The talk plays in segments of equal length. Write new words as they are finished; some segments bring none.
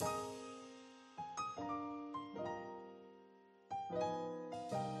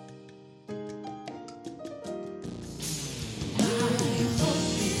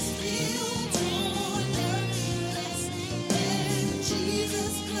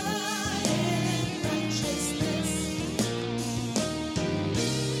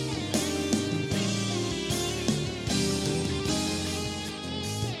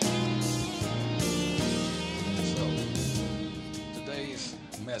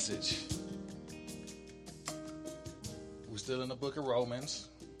message. We're still in the book of Romans.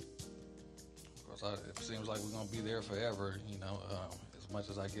 Of course, it seems like we're going to be there forever, as much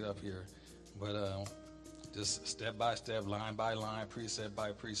as I get up here. But just step by step, line by line, precept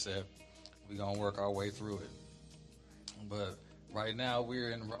by precept, we're going to work our way through it. But right now, we're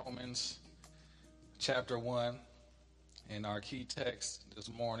in Romans chapter 1, and our key text this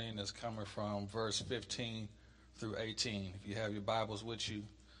morning is coming from verse 15 through 18. If you have your Bibles with you,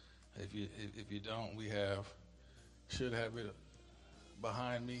 if you don't, should have it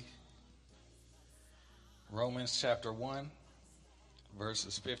behind me. Romans chapter 1,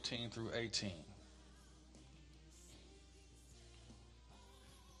 verses 15 through 18.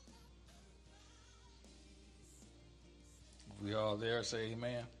 If we all there, say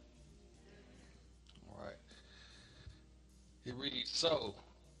amen. All right. It reads, "So,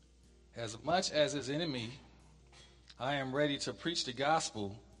 as much as is in me, I am ready to preach the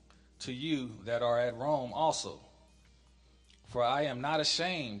gospel to you that are at Rome also. For I am not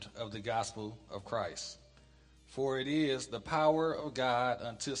ashamed of the gospel of Christ. For it is the power of God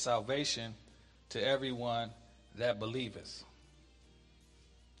unto salvation to everyone that believeth.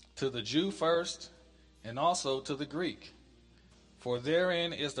 To the Jew first, and also to the Greek. For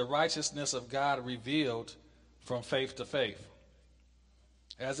therein is the righteousness of God revealed from faith to faith.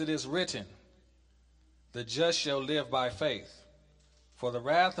 As it is written, the just shall live by faith. For the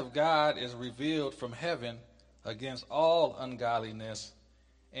wrath of God is revealed from heaven against all ungodliness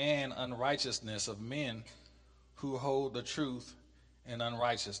and unrighteousness of men who hold the truth in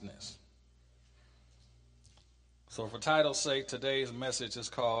unrighteousness." So for title's sake, today's message is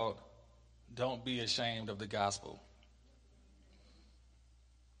called, "Don't Be Ashamed of the Gospel."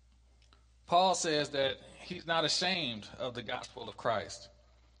 Paul says that he's not ashamed of the gospel of Christ.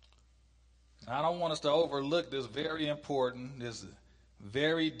 Now, I don't want us to overlook this very important, this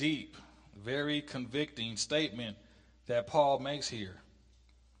very deep, very convicting statement that Paul makes here.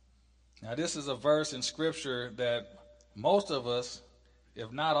 Now, this is a verse in Scripture that most of us,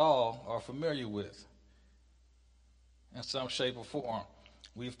 if not all, are familiar with in some shape or form.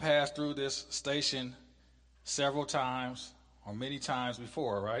 We've passed through this station several times or many times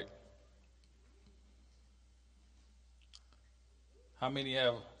before, right? How many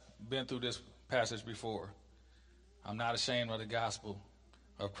have been through this passage before? I'm not ashamed of the gospel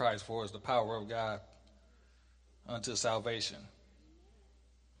of Christ, for it's the power of God unto salvation.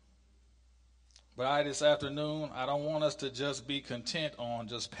 But this afternoon, I don't want us to just be content on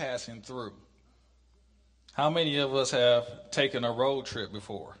just passing through. How many of us have taken a road trip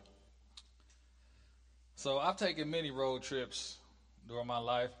before? So I've taken many road trips during my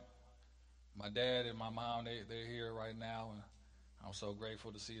life. My dad and my mom, they're here right now, and I'm so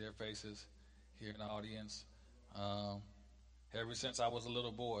grateful to see their faces here in the audience. Ever since I was a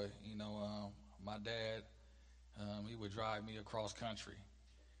little boy, my dad, he would drive me across country.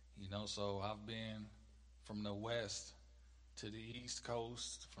 So I've been from the west to the east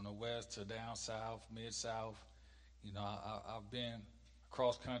coast, from the west to down south, mid-south. I've been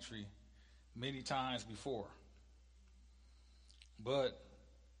across country many times before. But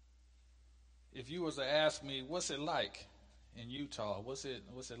if you was to ask me, what's it like in Utah? What's it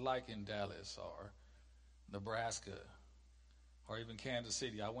like in Dallas or Nebraska or even Kansas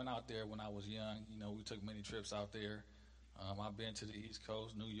City? I went out there when I was young. We took many trips out there. I've been to the East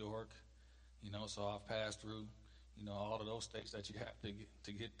Coast, New York, so I've passed through, all of those states that you have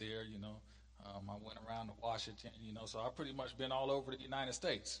to get there, I went around to Washington, so I've pretty much been all over the United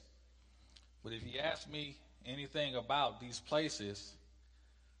States. But if you ask me anything about these places,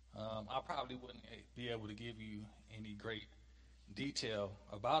 I probably wouldn't be able to give you any great detail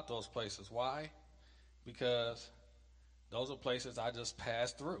about those places. Why? Because those are places I just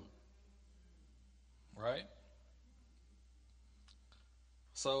passed through, right?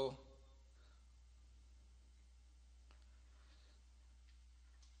 So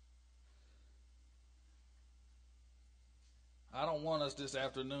I don't want us this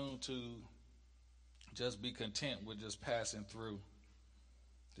afternoon to just be content with just passing through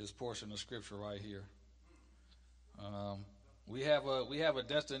this portion of Scripture right here. We have a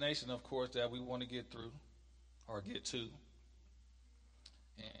destination, of course, that we want to get through or get to,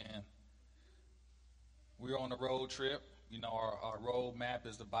 and we're on a road trip. Our road map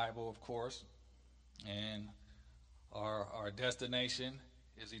is the Bible, of course, and our destination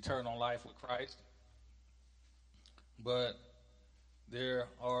is eternal life with Christ. But there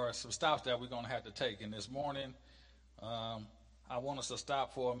are some stops that we're going to have to take. And this morning, I want us to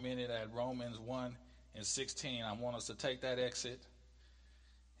stop for a minute at Romans 1:16. I want us to take that exit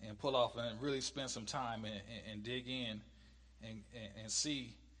and pull off and really spend some time and dig in and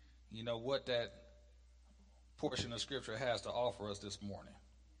see what that portion of Scripture has to offer us this morning.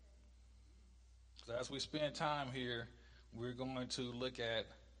 So as we spend time here, we're going to look at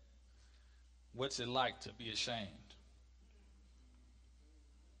what's it like to be ashamed.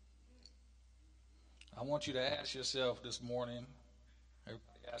 I want you to ask yourself this morning,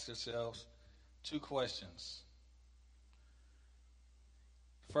 everybody ask yourselves 2 questions.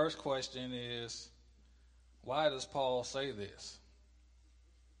 First question is, why does Paul say this?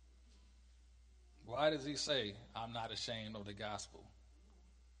 Why does he say, I'm not ashamed of the gospel?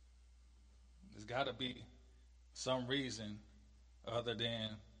 There's got to be some reason other than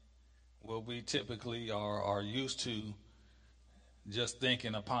what we typically are used to, just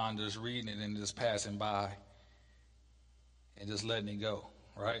thinking upon, just reading it and just passing by and just letting it go,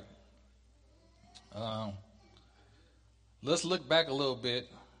 right? Let's look back a little bit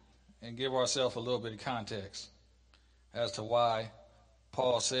and give ourselves a little bit of context as to why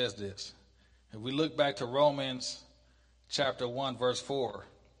Paul says this. If we look back to Romans chapter 1, verse 4,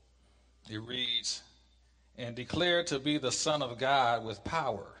 it reads, and declared to be the Son of God with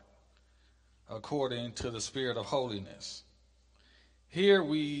power, according to the Spirit of holiness. Here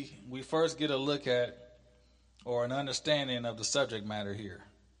we first get a look at, or an understanding of the subject matter here.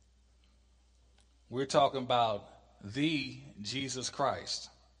 We're talking about the Jesus Christ.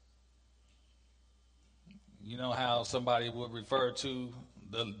 You know how somebody would refer to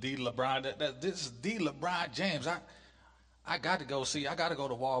the LeBron, this is the LeBron James. I got to go to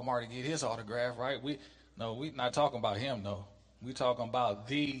Walmart and get his autograph, right? We're not talking about him, though. We're talking about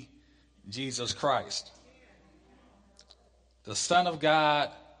the Jesus Christ, the Son of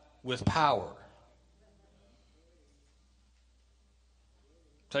God with power.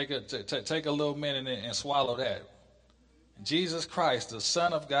 Take a little minute and swallow that. Jesus Christ, the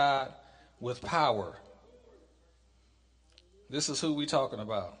Son of God with power. This is who we're talking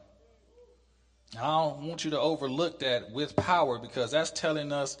about. I don't want you to overlook that with power, because that's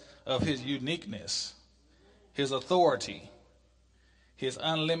telling us of his uniqueness, his authority, his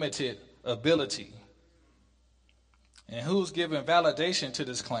unlimited ability. And who's giving validation to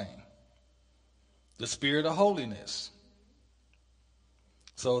this claim? The Spirit of holiness.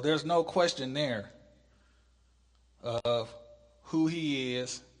 So there's no question there of who he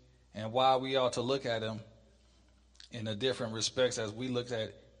is and why we ought to look at him in the different respects as we look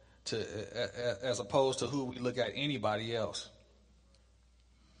at as opposed to who we look at anybody else.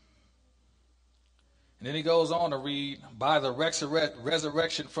 And then he goes on to read, by the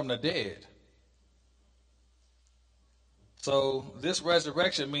resurrection from the dead. So this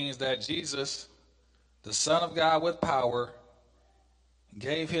resurrection means that Jesus, the Son of God with power,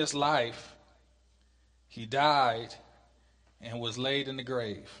 gave his life. He died and was laid in the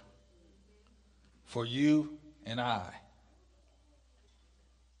grave for you and I.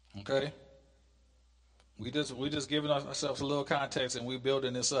 Okay? We just giving ourselves a little context, and we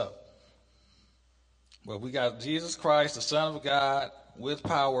building this up. But we got Jesus Christ, the Son of God, with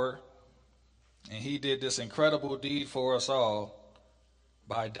power, and he did this incredible deed for us all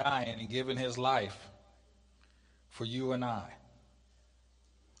by dying and giving his life for you and I.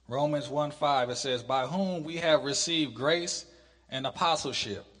 Romans 1:5, it says, by whom we have received grace and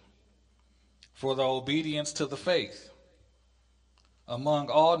apostleship for the obedience to the faith among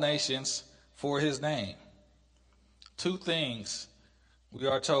all nations for his name. 2 things we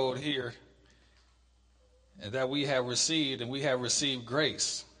are told here that we have received, and we have received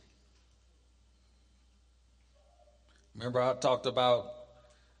grace. Remember, I talked about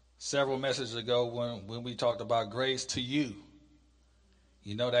several messages ago when we talked about grace to you.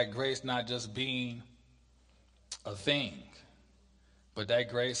 You know, that grace not just being a thing, but that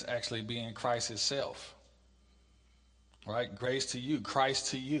grace actually being Christ himself. Right? Grace to you,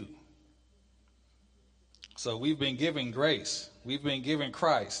 Christ to you. So we've been given grace. We've been given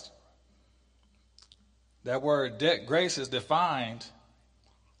Christ. That word grace is defined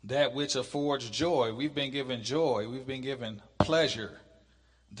that which affords joy. We've been given joy. We've been given pleasure,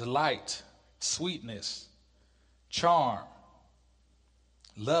 delight, sweetness, charm,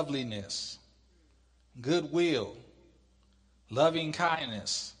 loveliness, goodwill, loving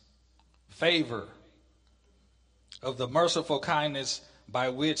kindness, favor, of the merciful kindness by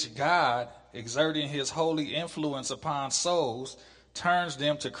which God, exerting his holy influence upon souls, turns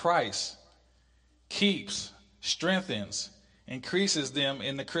them to Christ, keeps, strengthens, increases them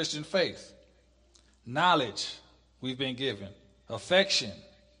in the Christian faith. Knowledge we've been given, affection,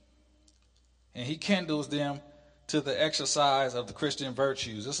 and he kindles them to the exercise of the Christian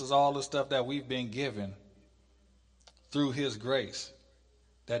virtues. This is all the stuff that we've been given through his grace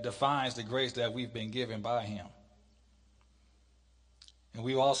that defines the grace that we've been given by him. And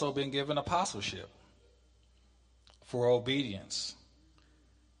we've also been given apostleship for obedience.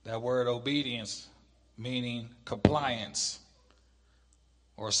 That word obedience meaning compliance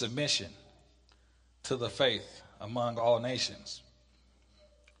or submission to the faith among all nations.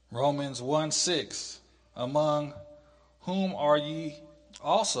 Romans 1:6, among whom are ye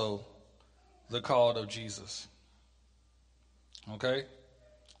also the called of Jesus. Okay?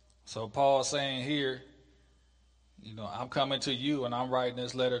 So Paul's saying here, I'm coming to you and I'm writing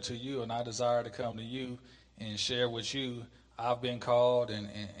this letter to you, and I desire to come to you and share with you. I've been called and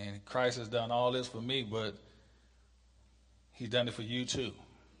Christ has done all this for me, but he's done it for you too.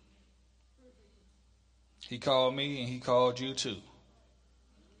 He called me and he called you too.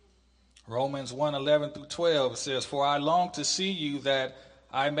 Romans 1:11 through 12, it says, for I long to see you that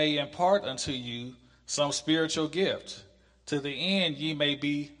I may impart unto you some spiritual gift, to the end ye may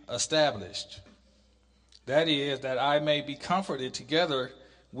be established. That is, that I may be comforted together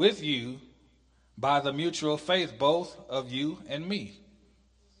with you by the mutual faith both of you and me.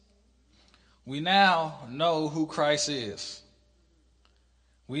 We now know who Christ is.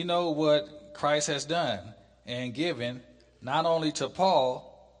 We know what Christ has done and given, not only to Paul,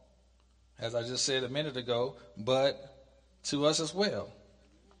 as I just said a minute ago, but to us as well.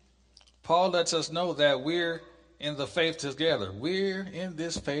 Paul lets us know that we're in the faith together. We're in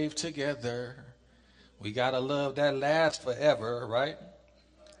this faith together. We got to love that lasts forever, right?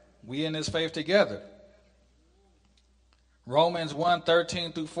 We in this faith together. Romans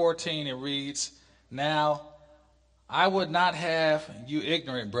 1:13 through 14, it reads, now I would not have you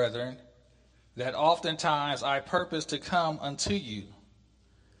ignorant, brethren, that oftentimes I purposed to come unto you,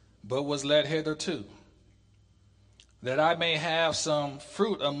 but was led hitherto, that I may have some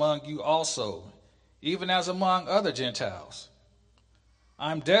fruit among you also, even as among other Gentiles.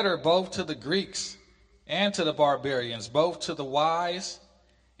 I'm debtor both to the Greeks and to the barbarians, both to the wise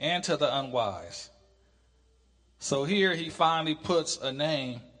and to the unwise. So here he finally puts a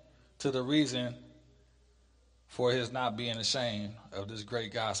name to the reason for his not being ashamed of this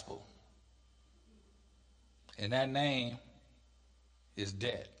great gospel. And that name is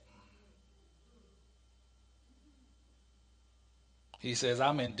debt. He says,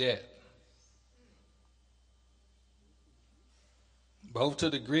 I'm in debt. Both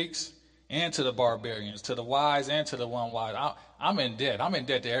to the Greeks and to the barbarians, to the wise and to the unwise. I'm in debt. I'm in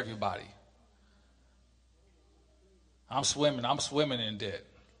debt to everybody. I'm swimming in debt.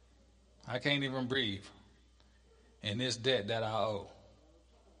 I can't even breathe in this debt that I owe.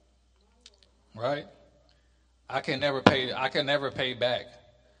 Right? I can never pay back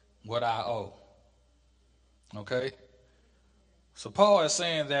what I owe. Okay? So Paul is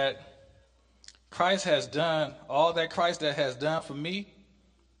saying that Christ has done all that Christ has done for me.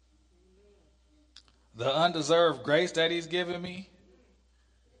 The undeserved grace that he's given me.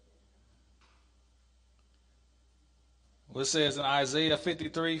 It says in Isaiah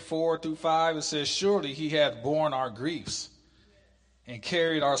 53:4 through 5, it says, surely he hath borne our griefs and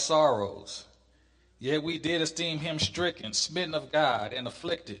carried our sorrows. Yet we did esteem him stricken, smitten of God, and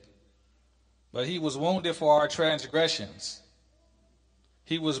afflicted. But he was wounded for our transgressions.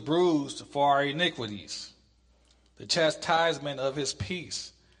 He was bruised for our iniquities. The chastisement of his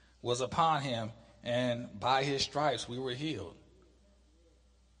peace was upon him, and by his stripes we were healed.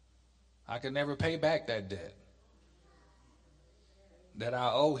 I can never pay back that debt that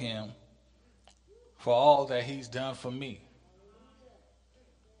I owe him for all that he's done for me.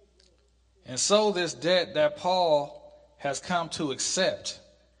 And so this debt that Paul has come to accept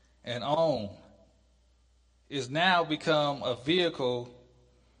and own is now become a vehicle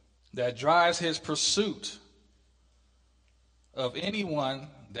that drives his pursuit of anyone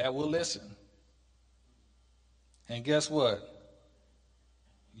that will listen. And guess what?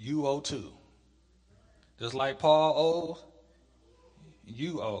 You owe too. Just like Paul owes,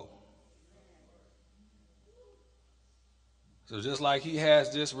 you owe. So just like he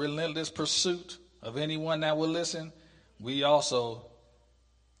has this relentless pursuit of anyone that will listen, we also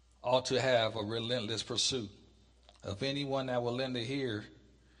ought to have a relentless pursuit of anyone that will lend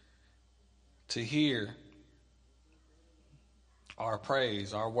to hear our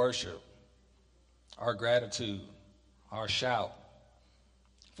praise, our worship, our gratitude, our shout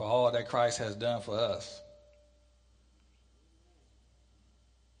for all that Christ has done for us.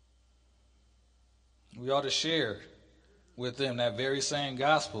 We ought to share with them that very same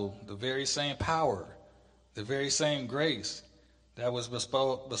gospel, the very same power, the very same grace that was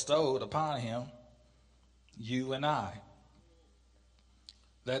bestowed upon him, you and I.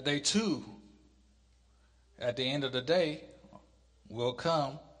 That they too, at the end of the day, will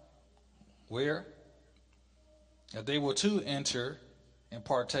come where? That they will too enter and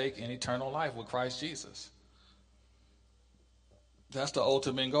partake in eternal life with Christ Jesus. That's the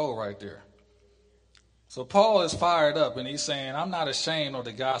ultimate goal right there. So Paul is fired up and he's saying, I'm not ashamed of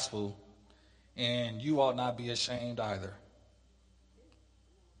the gospel, and you ought not be ashamed either.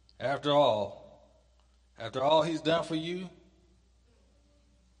 After all he's done for you,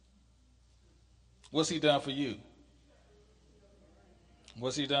 what's he done for you?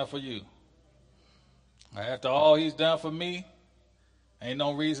 What's he done for you? After all he's done for me, ain't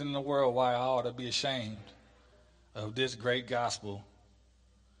no reason in the world why I ought to be ashamed of this great gospel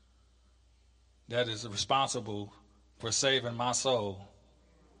that is responsible for saving my soul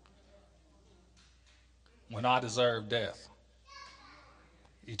when I deserve death.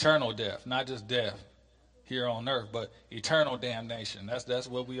 Eternal death, not just death here on earth, but eternal damnation. That's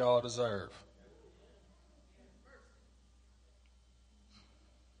what we all deserve.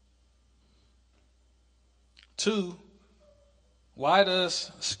 Two, why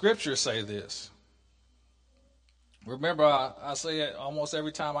does Scripture say this? Remember, I say it almost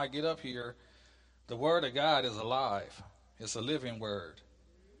every time I get up here, the Word of God is alive. It's a living Word.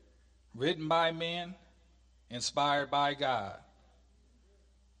 Written by men, inspired by God.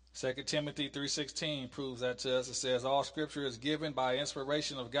 2 Timothy 3:16 proves that to us. It says, all Scripture is given by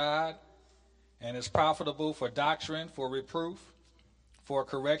inspiration of God and is profitable for doctrine, for reproof, for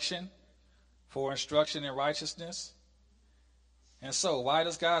correction, for instruction in righteousness. And so, why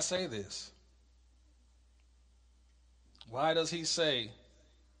does God say this? Why does he say,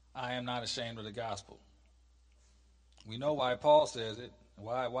 I am not ashamed of the gospel? We know why Paul says it.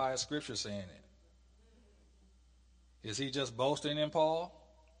 Why is Scripture saying it? Is he just boasting in Paul?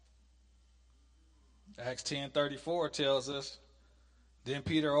 Acts 10:34 tells us, then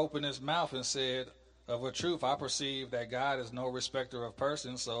Peter opened his mouth and said, of a truth, I perceive that God is no respecter of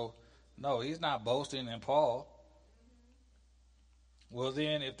persons. So, no, he's not boasting in Paul. Well,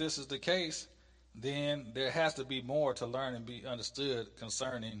 then, if this is the case, then there has to be more to learn and be understood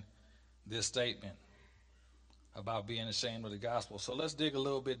concerning this statement about being ashamed of the gospel. So let's dig a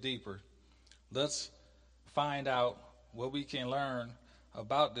little bit deeper. Let's find out what we can learn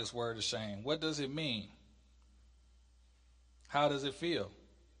about this word ashamed. What does it mean? How does it feel?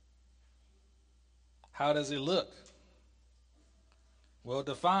 How does it look? Well,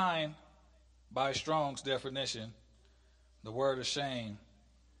 defined by Strong's definition, the word ashamed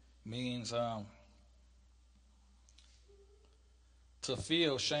means to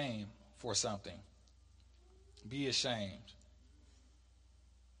feel shame for something. Be ashamed.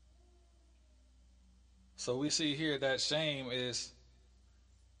 So we see here that shame is,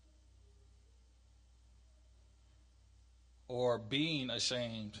 or being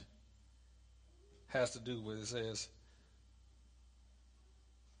ashamed, has to do with, it says,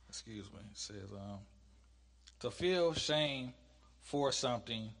 it says, to feel shame for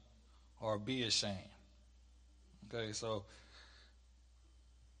something or be ashamed. Okay, so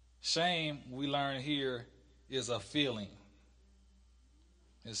shame, we learn here, is a feeling.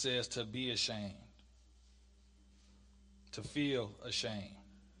 It says to be ashamed. To feel ashamed.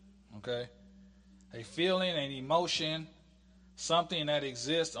 Okay? A feeling, an emotion, something that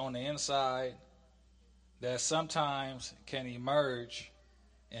exists on the inside that sometimes can emerge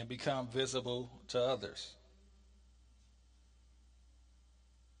and become visible to others.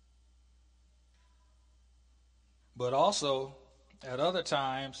 But also, at other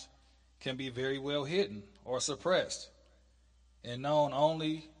times, can be very well hidden or suppressed and known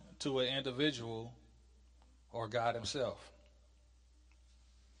only to an individual or God himself.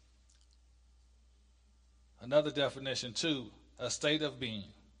 Another definition too, a state of being.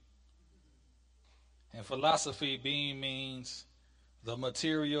 In philosophy, being means the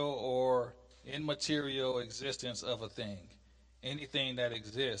material or immaterial existence of a thing. Anything that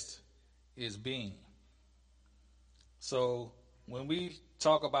exists is being. So when we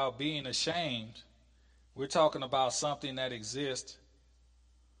talk about being ashamed, we're talking about something that exists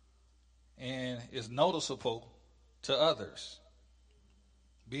and is noticeable to others.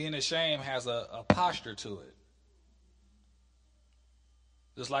 Being ashamed has a posture to it.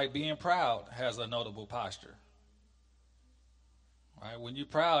 Just like being proud has a notable posture. Right? When you're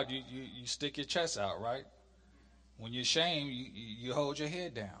proud, you stick your chest out, right? When you're ashamed, you hold your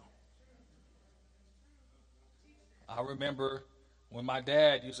head down. I remember when my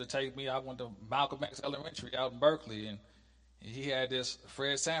dad used to take me, I went to Malcolm X Elementary out in Berkeley, and he had this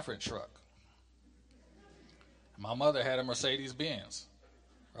Fred Sanford truck. My mother had a Mercedes Benz,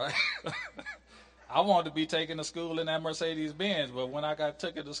 right? I wanted to be taken to school in that Mercedes Benz, but when I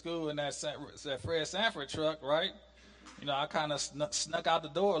took it to school in that Fred Sanford truck, right? You know, I kind of snuck out the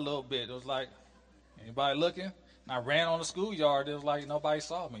door a little bit. It was like, anybody looking? And I ran on the schoolyard. It was like nobody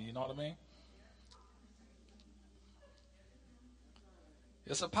saw me. You know what I mean?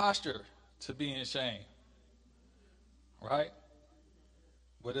 It's a posture to be in shame, right?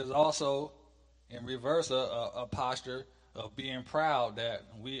 But it's also, in reverse, a posture of being proud that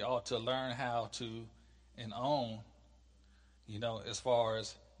we ought to learn how to and own, as far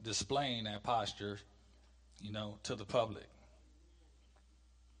as displaying that posture, to the public.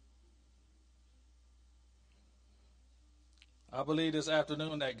 I believe this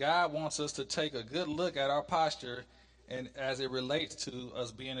afternoon that God wants us to take a good look at our posture and as it relates to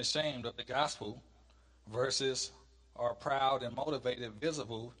us being ashamed of the gospel versus our proud and motivated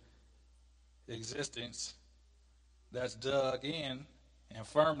visible existence that's dug in and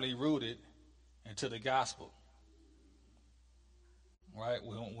firmly rooted into the gospel. Right?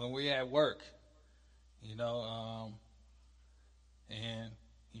 When we at work, you know, and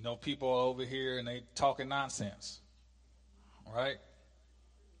people are over here and they talking nonsense, right?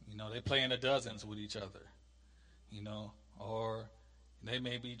 They playing the dozens with each other, or they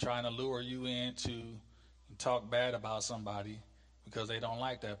may be trying to lure you in to talk bad about somebody because they don't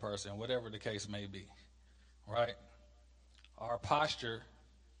like that person, whatever the case may be, right? Our posture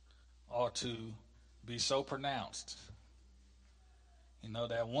ought to be so pronounced,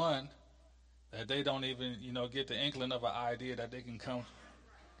 that one, that they don't even, get the inkling of an idea that they can come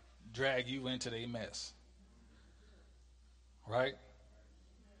drag you into their mess, right?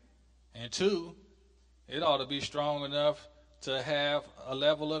 And two, it ought to be strong enough to have a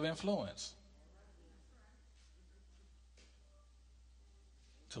level of influence.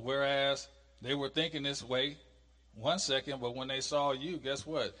 To whereas they were thinking this way 1 second, but when they saw you, guess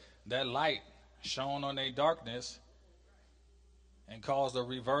what? That light shone on their darkness and caused a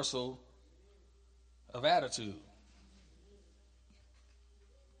reversal of attitude.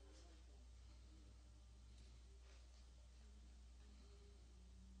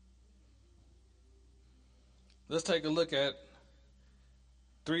 Let's take a look at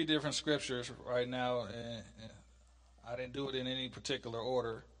three different scriptures right now, and I didn't do it in any particular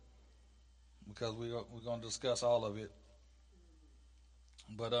order because we're going to discuss all of it.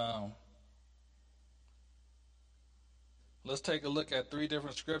 But let's take a look at three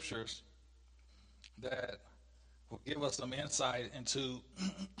different scriptures that will give us some insight into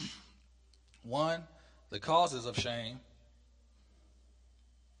one, the causes of shame.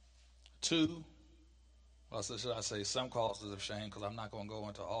 Two, well, so should I say some causes of shame, because I'm not going to go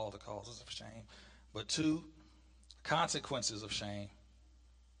into all the causes of shame. But two, consequences of shame.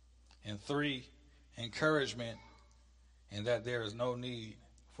 And three, encouragement, and that there is no need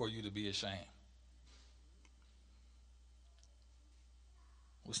for you to be ashamed.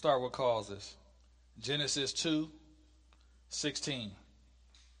 We'll start with causes. Genesis 2:16.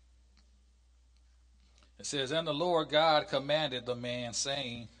 It says, "And the Lord God commanded the man,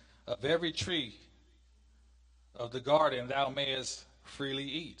 saying, Of every tree of the garden thou mayest freely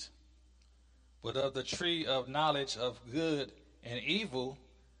eat, but of the tree of knowledge of good and evil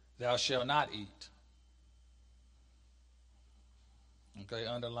thou shalt not eat." Okay,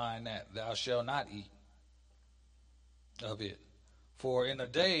 underline that. Thou shalt not eat of it. For in the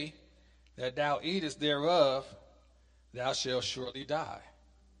day that thou eatest thereof, thou shalt surely die.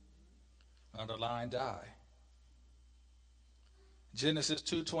 Underline die. Genesis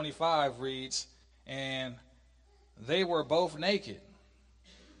 2:25 reads, "And they were both naked,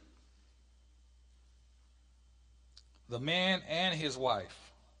 the man and his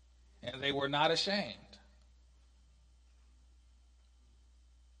wife, and they were not ashamed."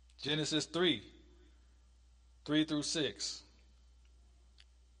 Genesis 3 through 6.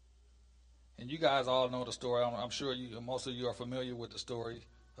 And you guys all know the story. I'm sure most of you are familiar with the story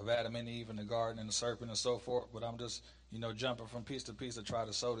of Adam and Eve in the garden and the serpent and so forth. But I'm just, jumping from piece to piece to try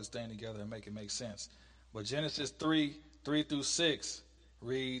to sew this thing together and make it make sense. But Genesis 3 through 6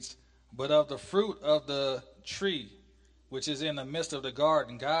 reads, "But of the fruit of the tree which is in the midst of the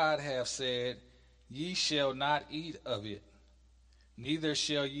garden, God hath said, Ye shall not eat of it, neither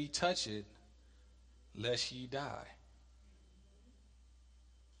shall ye touch it, lest ye die."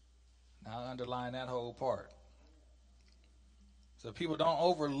 Now underline that whole part. So people don't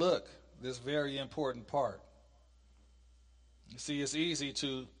overlook this very important part. You see, it's easy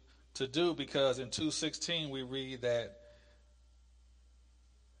to do because in 2:16 we read that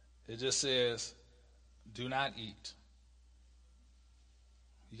it just says, "Do not eat."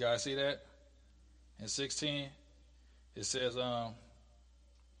 You guys see that? In 16, it says,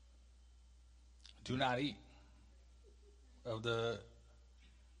 "Do not eat of the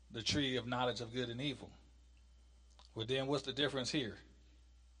tree of knowledge of good and evil." Well, then what's the difference here?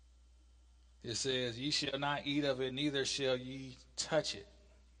 It says, ye shall not eat of it, neither shall ye touch it,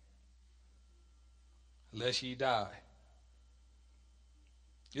 lest ye die.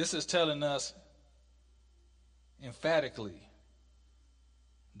 This is telling us emphatically,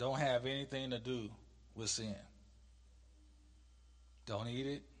 don't have anything to do with sin. Don't eat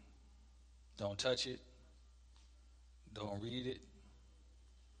it. Don't touch it. Don't read it.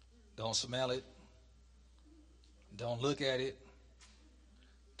 Don't smell it. Don't look at it.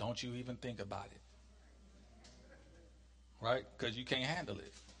 Don't you even think about it. Right? Because you can't handle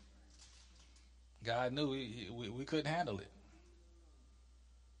it. God knew we couldn't handle it.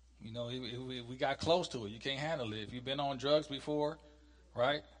 You know, we got close to it. You can't handle it. If you've been on drugs before,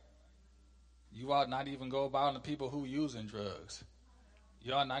 right? You ought not even go about the people who using drugs.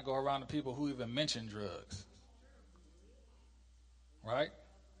 You ought not go around the people who even mention drugs. Right?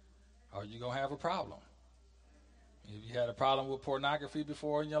 Or you're going to have a problem. If you had a problem with pornography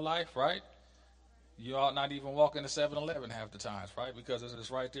before in your life, right? You ought not even walk into 7-Eleven half the times, right? Because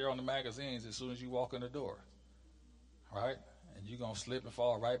it's right there on the magazines as soon as you walk in the door. Right? And you're going to slip and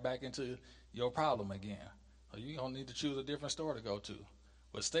fall right back into your problem again. So you're going to need to choose a different store to go to.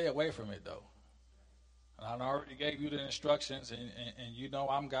 But stay away from it, though. And I already gave you the instructions, and you know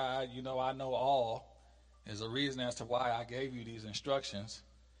I'm God. You know I know all. There's a reason as to why I gave you these instructions,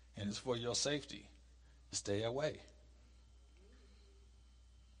 and it's for your safety. Stay away.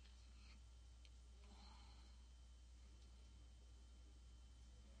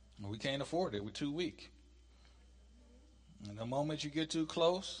 We can't afford it. We're too weak. And the moment you get too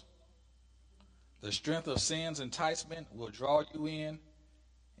close, the strength of sin's enticement will draw you in,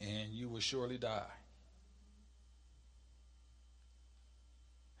 and you will surely die.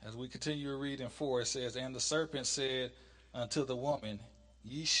 As we continue to read in 4, it says, and the serpent said unto the woman,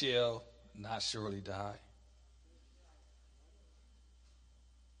 ye shall not surely die.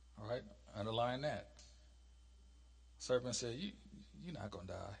 All right, underline that. Serpent said, you're not going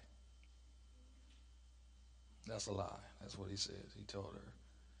to die. That's a lie. That's what he says. He told her.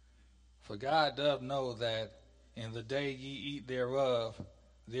 For God doth know that in the day ye eat thereof,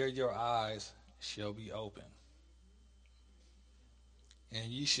 there your eyes shall be open. And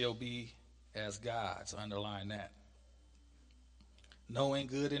ye shall be as gods. Underline that. Knowing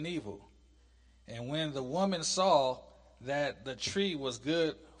good and evil. And when the woman saw that the tree was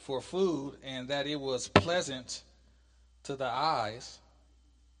good for food, and that it was pleasant to the eyes,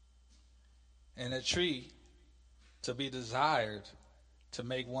 and a tree to be desired to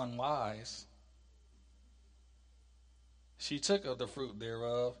make one wise, she took of the fruit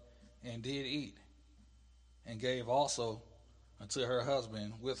thereof, and did eat, and gave also unto her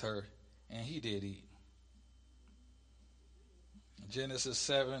husband with her, and he did eat. Genesis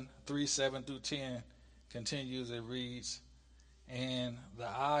 7:3-7-10 continues. It reads, and the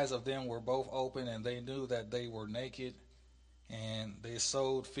eyes of them were both open, and they knew that they were naked, and they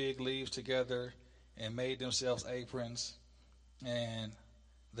sewed fig leaves together and made themselves aprons. And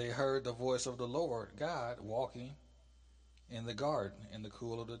they heard the voice of the Lord God walking in the garden in the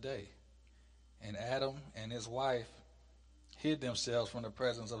cool of the day. And Adam and his wife hid themselves from the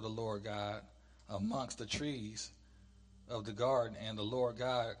presence of the Lord God amongst the trees of the garden. And the Lord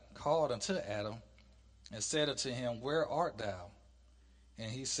God called unto Adam and said unto him, where art thou?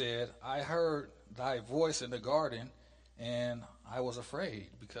 And he said, I heard thy voice in the garden, and I was afraid,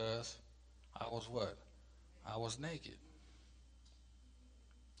 because I was what? I was naked,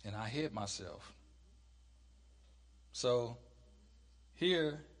 and I hid myself. So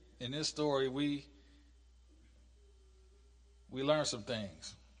here in this story, we learn some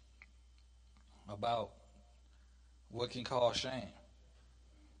things about what can cause shame.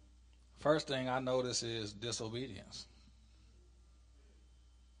 First thing I notice is disobedience.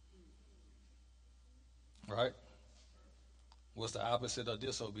 Right? What's the opposite of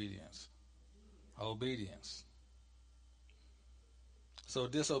disobedience? Obedience. So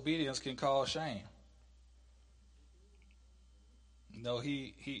disobedience can cause shame. You know,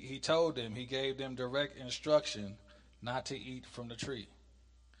 he told them, he gave them direct instruction not to eat from the tree.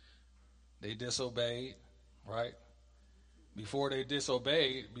 They disobeyed, right? Before they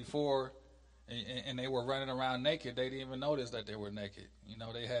disobeyed, and they were running around naked, they didn't even notice that they were naked. You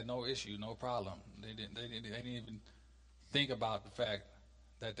know, they had no issue, no problem. They didn't even think about the fact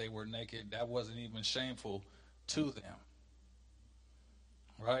that they were naked. That wasn't even shameful to them,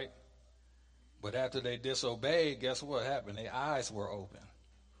 right? But after they disobeyed, guess what happened? Their eyes were open.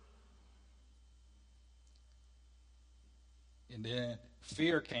 And then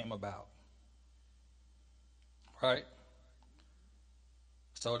fear came about, right?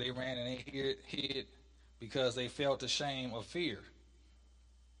 So they ran and they hid because they felt the shame of fear.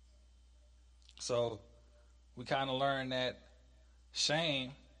 So we kind of learn that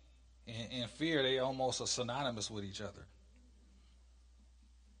shame and fear, they almost are synonymous with each other,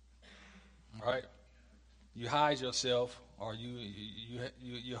 right? You hide yourself, or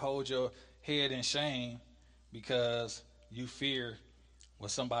you hold your head in shame because you fear what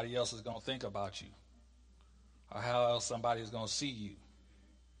somebody else is going to think about you, or how else somebody is going to see you,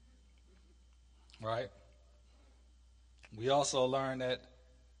 right? We also learn that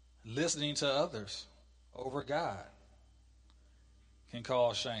listening to others over God can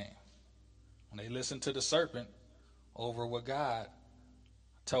cause shame. When they listen to the serpent over what God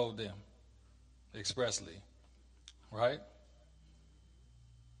told them expressly, right?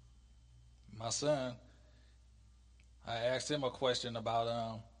 My son, I asked him a question about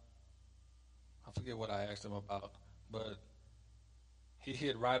I forget what I asked him about, but he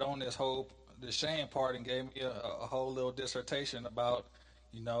hit right on the shame part and gave me a whole little dissertation about,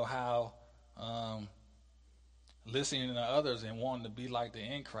 how um, listening to others and wanting to be like the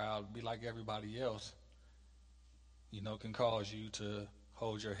in crowd, be like everybody else, can cause you to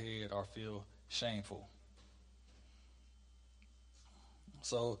hold your head or feel shameful.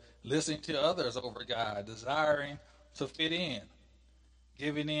 So listening to others over God, desiring to fit in,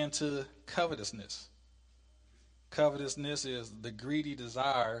 giving in to covetousness. Covetousness is the greedy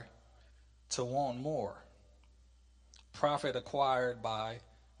desire to want more, profit acquired by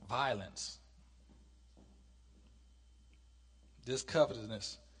violence. This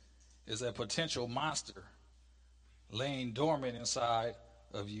covetousness is a potential monster laying dormant inside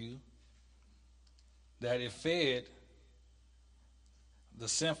of you that, if fed the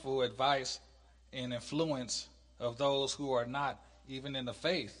sinful advice and influence of those who are not even in the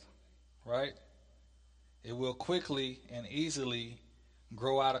faith, right, it will quickly and easily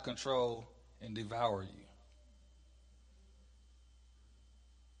grow out of control and devour you.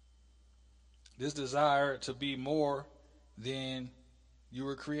 This desire to be more than you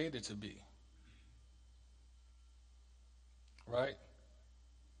were created to be, right?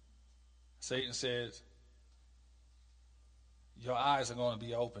 Satan says, your eyes are going to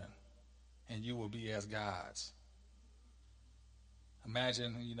be open and you will be as gods.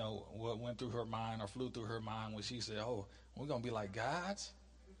 Imagine, what went through her mind or flew through her mind when she said, oh, we're going to be like gods,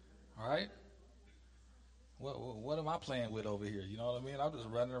 right? What am I playing with over here? You know what I mean? I'm just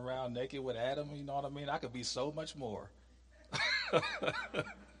running around naked with Adam. You know what I mean? I could be so much more,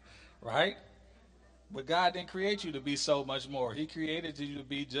 right? But God didn't create you to be so much more. He created you to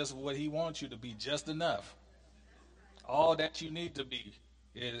be just what He wants you to be, just enough. All that you need to be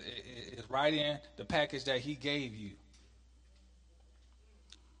is right in the package that He gave you,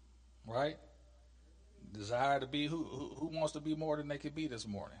 right? Desire to be who wants to be more than they could be this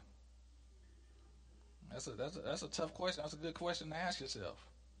morning? That's a tough question. That's a good question to ask yourself,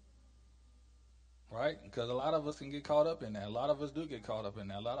 right? Because a lot of us can get caught up in that. A lot of us do get caught up in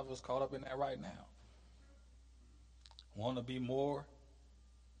that. A lot of us caught up in that right now. Want to be more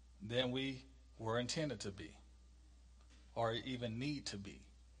than we were intended to be, or even need to be,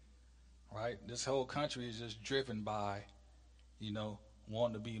 right? This whole country is just driven by,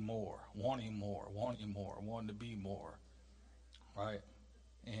 wanting to be more, wanting more, wanting more, wanting to be more, right?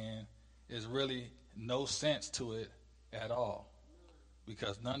 And there's really no sense to it at all,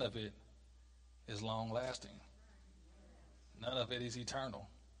 because none of it is long lasting. None of it is eternal,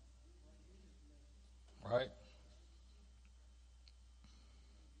 right?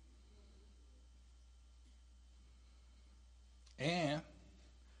 And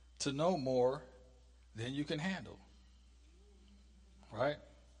to know more than you can handle, right?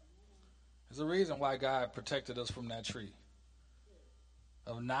 There's a reason why God protected us from that tree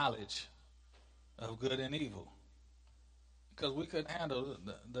of knowledge of good and evil, because we couldn't handle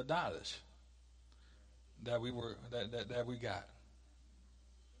the knowledge that we got.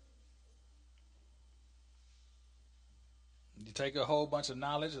 You take a whole bunch of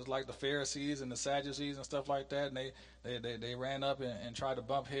knowledge, it's like the Pharisees and the Sadducees and stuff like that, and they ran up and tried to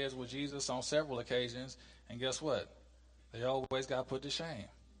bump heads with Jesus on several occasions, and guess what? They always got put to shame.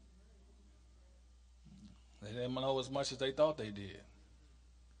 They didn't know as much as they thought they did.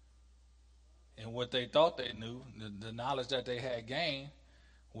 And what they thought they knew, the knowledge that they had gained,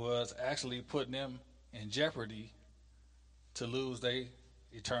 was actually putting them in jeopardy to lose their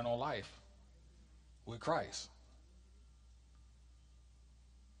eternal life with Christ.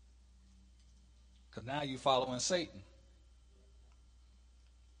 Because now you're following Satan.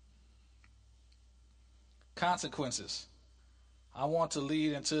 Consequences. I want to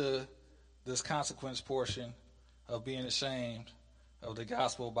lead into this consequence portion of being ashamed of the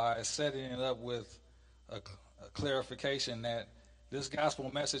gospel by setting it up with a clarification that this gospel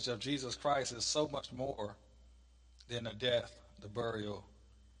message of Jesus Christ is so much more than the death, the burial,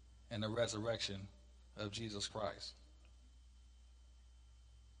 and the resurrection of Jesus Christ.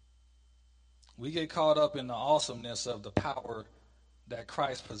 We get caught up in the awesomeness of the power that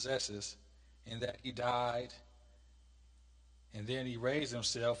Christ possesses, in that he died and then he raised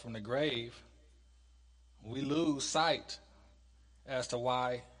himself from the grave. We lose sight as to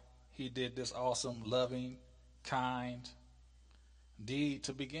why he did this awesome, loving, kind deed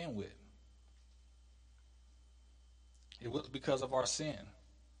to begin with. It was because of our sin,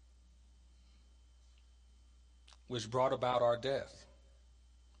 which brought about our death,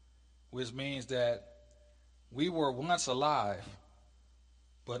 which means that we were once alive,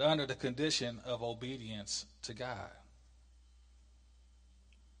 but under the condition of obedience to God.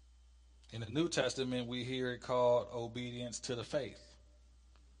 In the New Testament, we hear it called obedience to the faith.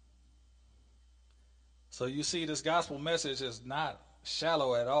 So you see, this gospel message is not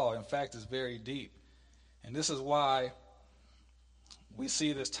shallow at all. In fact, it's very deep. And this is why we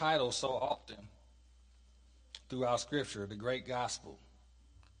see this title so often throughout Scripture, the great gospel,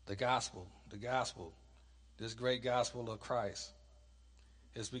 the gospel, the gospel, this great gospel of Christ.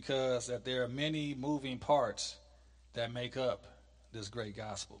 It's because that there are many moving parts that make up this great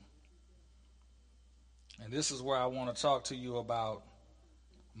gospel. And this is where I want to talk to you about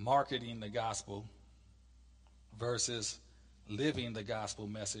marketing the gospel versus living the gospel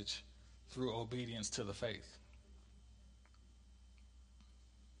message through obedience to the faith.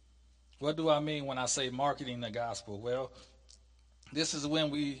 What do I mean when I say marketing the gospel? Well, this is when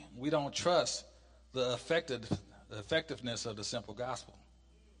we don't trust the effectiveness of the simple gospel.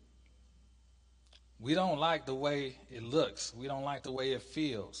 We don't like the way it looks. We don't like the way it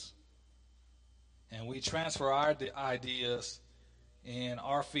feels. And we transfer our ideas and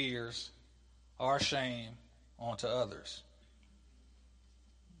our fears, our shame onto others.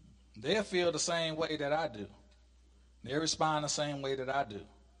 They'll feel the same way that I do. They respond the same way that I do.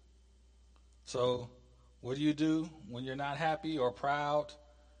 So what do when you're not happy or proud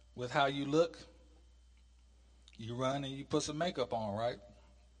with how you look? You run and you put some makeup on, right?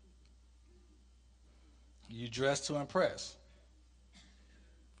 You dress to impress,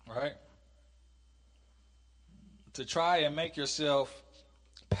 right? To try and make yourself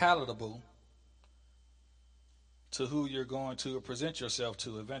palatable to who you're going to present yourself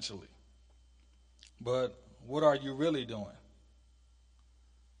to eventually. But what are you really doing?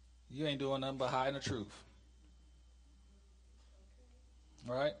 You ain't doing nothing but hiding the truth.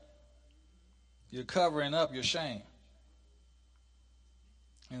 Right? You're covering up your shame.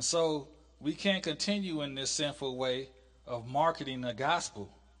 And so we can't continue in this sinful way of marketing the gospel,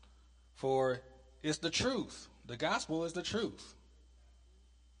 for it's the truth. The gospel is the truth.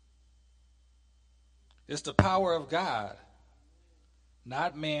 It's the power of God,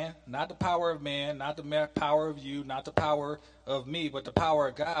 not man, not the power of man, not the power of you, not the power of me, but the power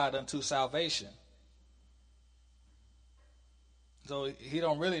of God unto salvation. So he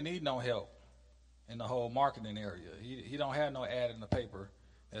don't really need no help in the whole marketing area. He don't have no ad in the paper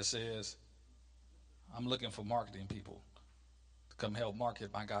that says, I'm looking for marketing people to come help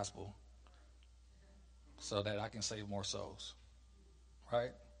market my gospel so that I can save more souls.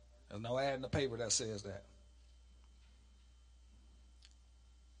 Right? There's no ad in the paper that says that.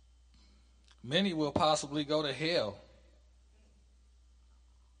 Many will possibly go to hell.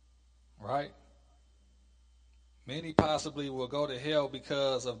 Right? Many possibly will go to hell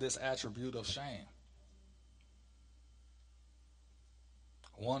because of this attribute of shame.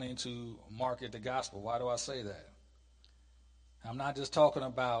 Wanting to market the gospel. Why do I say that? I'm not just talking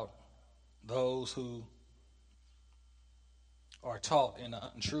about those who are taught in the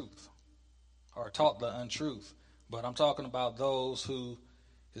untruth, or taught the untruth, but I'm talking about those who,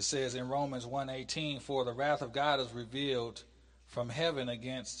 it says in Romans 1:18, for the wrath of God is revealed from heaven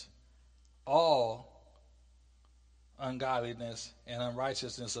against all ungodliness and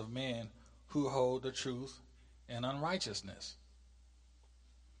unrighteousness of men who hold the truth in unrighteousness.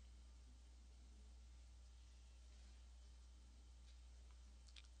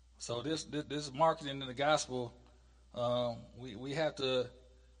 So this marketing in the gospel, we have to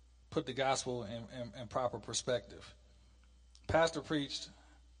put the gospel in proper perspective. Pastor preached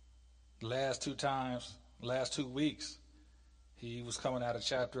the last 2 weeks. He was coming out of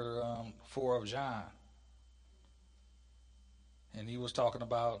chapter 4 of John. And he was talking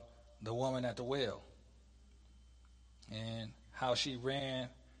about the woman at the well and how she ran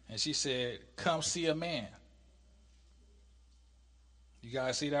and she said, come see a man. You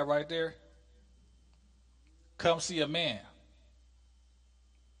guys see that right there? Come see a man.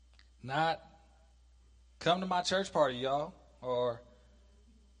 Not come to my church party, y'all. or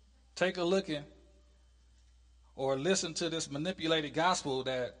take a look in or listen to this manipulated gospel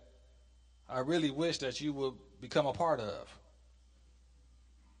that I really wish that you would become a part of.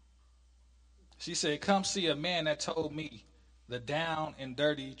 She said, come see a man that told me the down and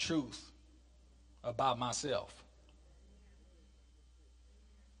dirty truth about myself.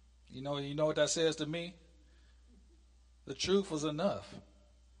 You know what that says to me? The truth was enough.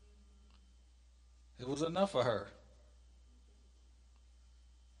 It was enough for her.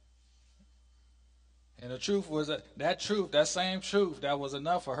 And the truth was that same truth that was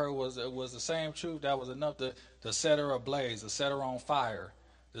enough for her was the same truth that was enough to set her ablaze, to set her on fire,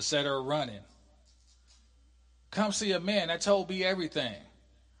 to set her running. Come see a man that told me everything,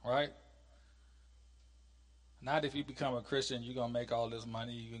 right? Not if you become a Christian, you're gonna make all this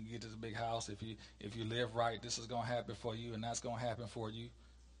money, you can get this big house. If you live right, this is gonna happen for you, and that's gonna happen for you,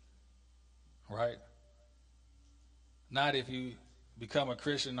 right? Not if you become a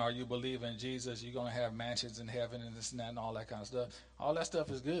Christian or you believe in Jesus, you're gonna have mansions in heaven and this and that and all that kind of stuff. All that stuff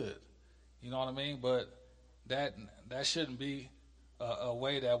is good, you know what I mean? But that shouldn't be a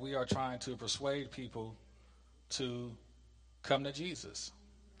way that we are trying to persuade people to come to Jesus,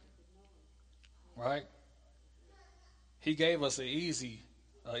 right? He gave us an easy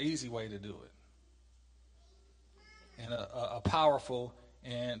way to do it, and a powerful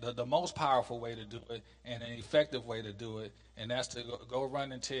and the most powerful way to do it, and an effective way to do it, and that's to go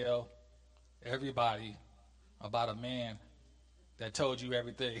run and tell everybody about a man that told you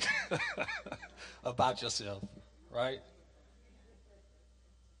everything about yourself, right?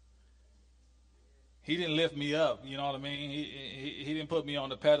 He didn't lift me up, you know what I mean? He didn't put me on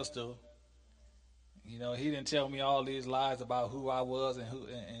the pedestal. He didn't tell me all these lies about who I was and who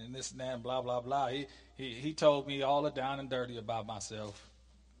and this and that and blah blah blah. He told me all the down and dirty about myself,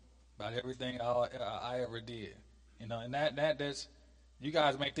 about everything I ever did. And that's, you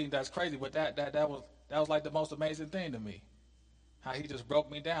guys may think that's crazy, but that was like the most amazing thing to me. How he just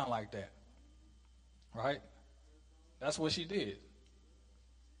broke me down like that, right? That's what she did,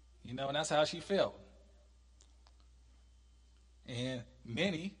 and that's how she felt. And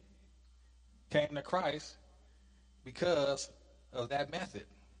many came to Christ because of that method.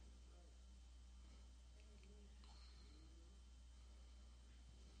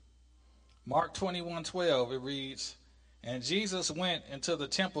 Mark 21:12, it reads, and Jesus went into the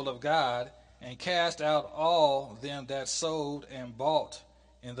temple of God and cast out all them that sold and bought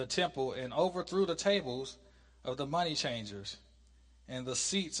in the temple, and overthrew the tables of the money changers and the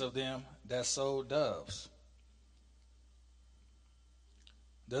seats of them that sold doves.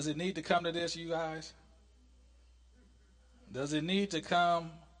 Does it need to come to this, you guys? Does it need to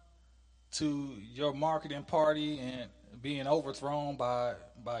come to your marketing party and being overthrown by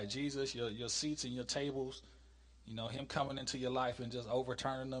Jesus, your seats and your tables, him coming into your life and just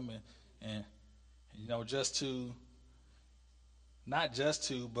overturning them and just to, not just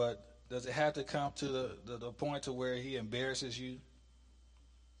to, but does it have to come to the point to where he embarrasses you,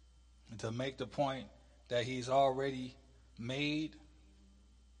 and to make the point that he's already made?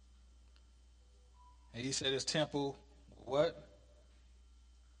 And he said his temple, what?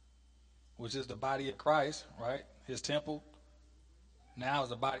 Which is the body of Christ, right? His temple now is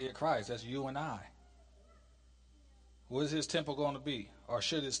the body of Christ. That's you and I. What is his temple going to be? Or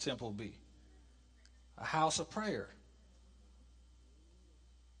should his temple be? A house of prayer.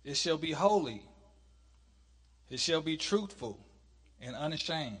 It shall be holy. It shall be truthful and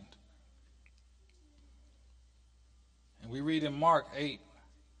unashamed. And we read in Mark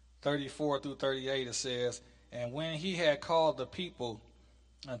 8:34 through 38, it says, and when he had called the people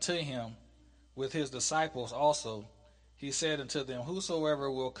unto him with his disciples also, he said unto them,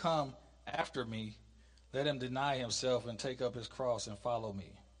 whosoever will come after me, let him deny himself and take up his cross and follow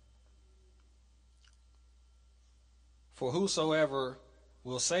me. For whosoever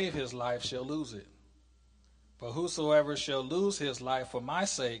will save his life shall lose it. But whosoever shall lose his life for my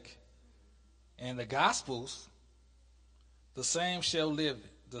sake and the gospel's, the same shall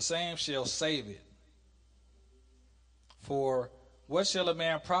save it. For what shall a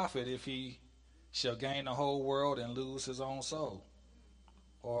man profit if he shall gain the whole world and lose his own soul?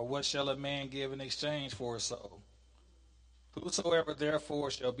 Or what shall a man give in exchange for his soul? Whosoever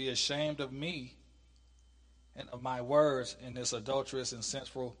therefore shall be ashamed of me and of my words in this adulterous and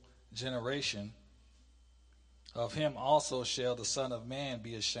sinful generation, of him also shall the Son of Man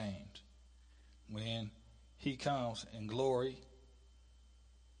be ashamed when he comes in glory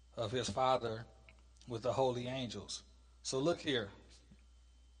of his Father with the holy angels. So look here.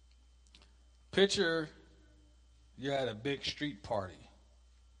 Picture you're at a big street party.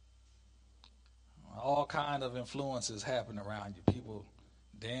 all kind of influences happen around you. People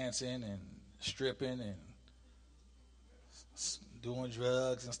dancing and stripping and doing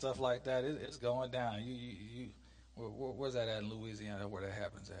drugs and stuff like that. It's going down. Where's that at in Louisiana? Where that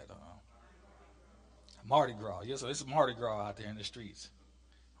happens at? Mardi Gras. Yeah, so it's Mardi Gras out there in the streets,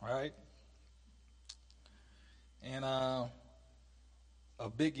 right? And a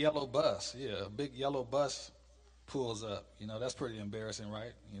big yellow bus. Yeah, a big yellow bus pulls up. That's pretty embarrassing,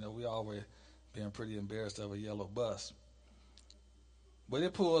 right? We always been pretty embarrassed of a yellow bus. But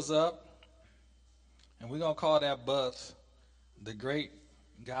it pulls up, and we're going to call that bus the Great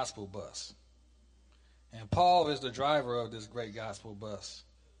Gospel Bus. And Paul is the driver of this Great Gospel Bus.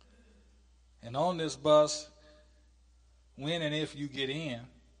 And on this bus, when and if you get in,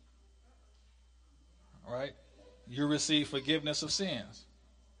 right, you receive forgiveness of sins.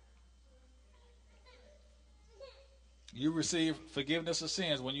 You receive forgiveness of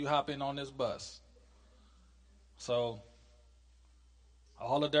sins when you hop in on this bus. So,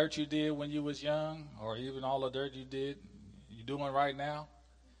 all the dirt you did when you was young, or even all the dirt you're doing right now,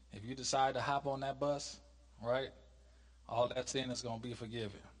 if you decide to hop on that bus, right, all that sin is going to be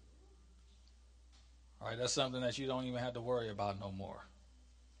forgiven. All right, that's something that you don't even have to worry about no more.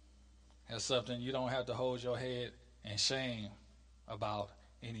 That's something you don't have to hold your head in shame about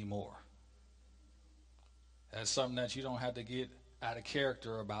anymore. That's something that you don't have to get out of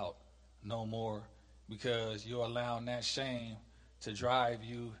character about no more, because you're allowing that shame to drive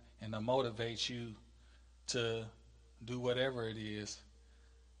you and to motivate you to do whatever it is,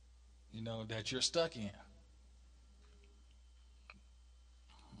 that you're stuck in.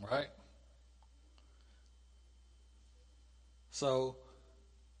 Right? So,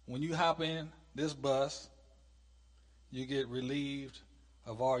 when you hop in this bus, you get relieved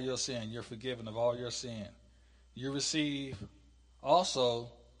of all your sin. You're forgiven of all your sin. You receive also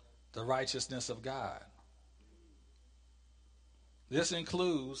the righteousness of God. This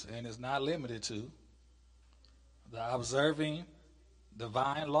includes, and is not limited to, the observing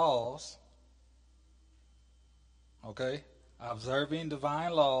divine laws. Okay? Observing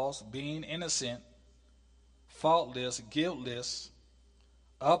divine laws, being innocent, faultless, guiltless,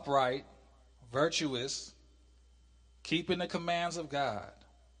 upright, virtuous, keeping the commands of God.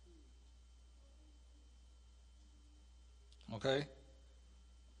 Okay?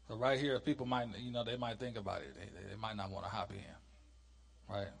 So right here, people might, they might think about it. They might not want to hop in.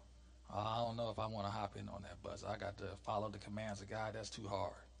 Right? I don't know if I want to hop in on that bus. I got to follow the commands of God. That's too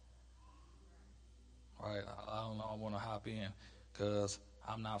hard. Right? I don't know. I want to hop in because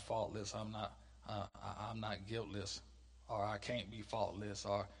I'm not faultless. I'm not guiltless, or I can't be faultless,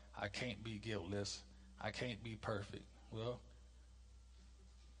 or I can't be guiltless. I can't be perfect. Well,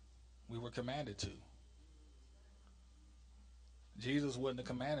 we were commanded to. Jesus wouldn't have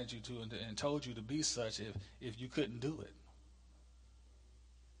commanded you to and told you to be such if you couldn't do it.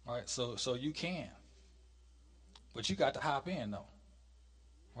 All right, so you can. But you got to hop in though.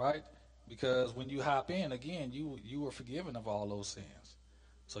 Right? Because when you hop in, again, you were forgiven of all those sins.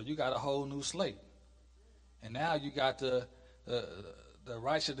 So you got a whole new slate. And now you got the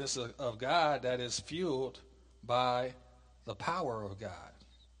righteousness of God that is fueled by the power of God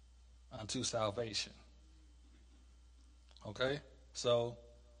unto salvation. Okay? So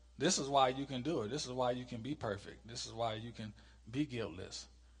this is why you can do it. This is why you can be perfect. This is why you can be guiltless.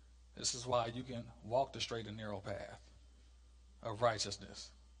 This is why you can walk the straight and narrow path of righteousness.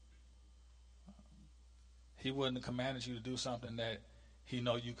 He wouldn't have commanded you to do something that he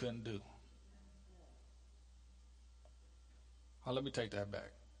know you couldn't do. Oh, let me take that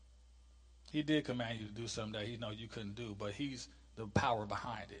back. He did command you to do something that he know you couldn't do, but he's the power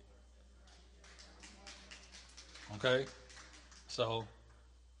behind it. Okay? So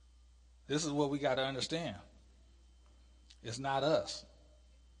this is what we got to understand. It's not us.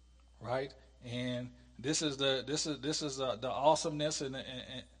 Right? And this is the awesomeness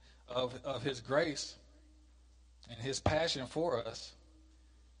of his grace and his passion for us,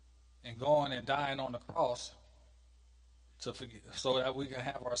 and going and dying on the cross to forgive, so that we can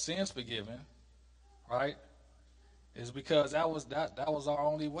have our sins forgiven, right? Is because that was our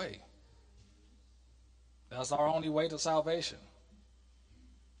only way. That's our only way to salvation.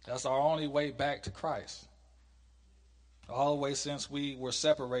 That's our only way back to Christ. All the way since we were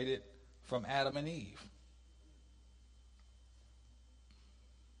separated from Adam and Eve.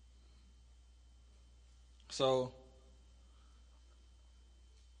 So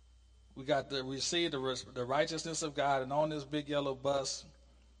we receive the righteousness of God, and on this big yellow bus,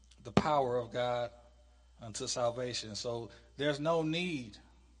 the power of God unto salvation. So there's no need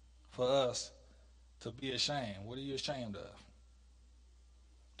for us to be ashamed. What are you ashamed of?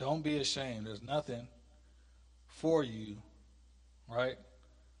 Don't be ashamed. There's nothing for you, right?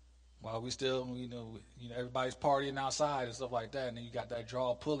 While we still, everybody's partying outside and stuff like that, and then you got that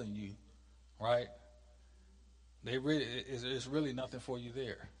draw pulling you, right? It's really nothing for you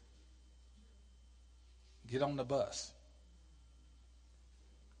there. Get on the bus.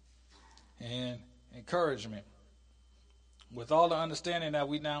 And encouragement. With all the understanding that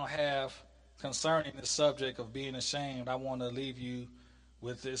we now have concerning the subject of being ashamed, I want to leave you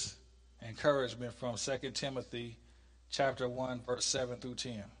with this encouragement from 2 Timothy chapter 1, verse 7 through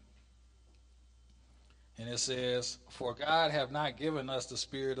 10. And it says, "For God hath not given us the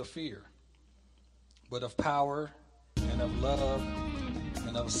spirit of fear, but of power and of love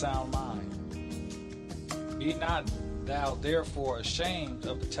and of sound mind. Be not thou therefore ashamed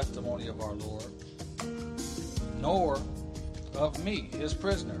of the testimony of our Lord, nor of me, his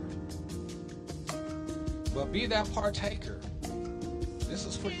prisoner, but be thou partaker." This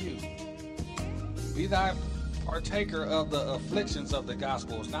is for you. Be thou partaker of the afflictions of the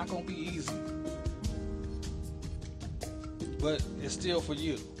gospel. It's not going to be easy, but it's still for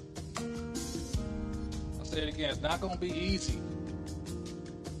you. I'll say it again. It's not going to be easy,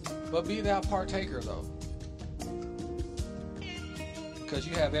 but be thou partaker though, because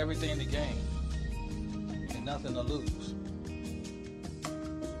you have everything to gain and nothing to lose.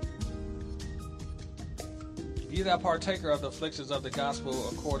 Be thou partaker of the afflictions of the gospel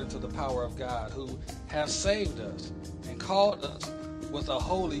according to the power of God, who hath saved us and called us with a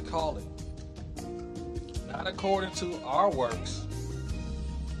holy calling, not according to our works,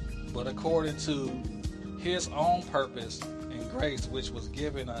 but according to his own purpose and grace, which was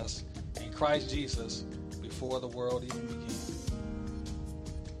given us in Christ Jesus before the world even began,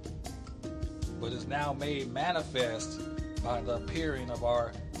 but is now made manifest by the appearing of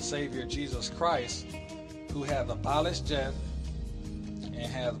our Savior Jesus Christ, who hath abolished death and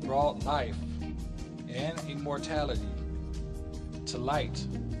hath brought life and immortality to light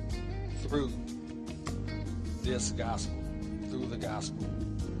through this gospel, through the gospel.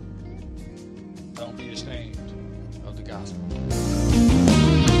 Don't be ashamed of the gospel.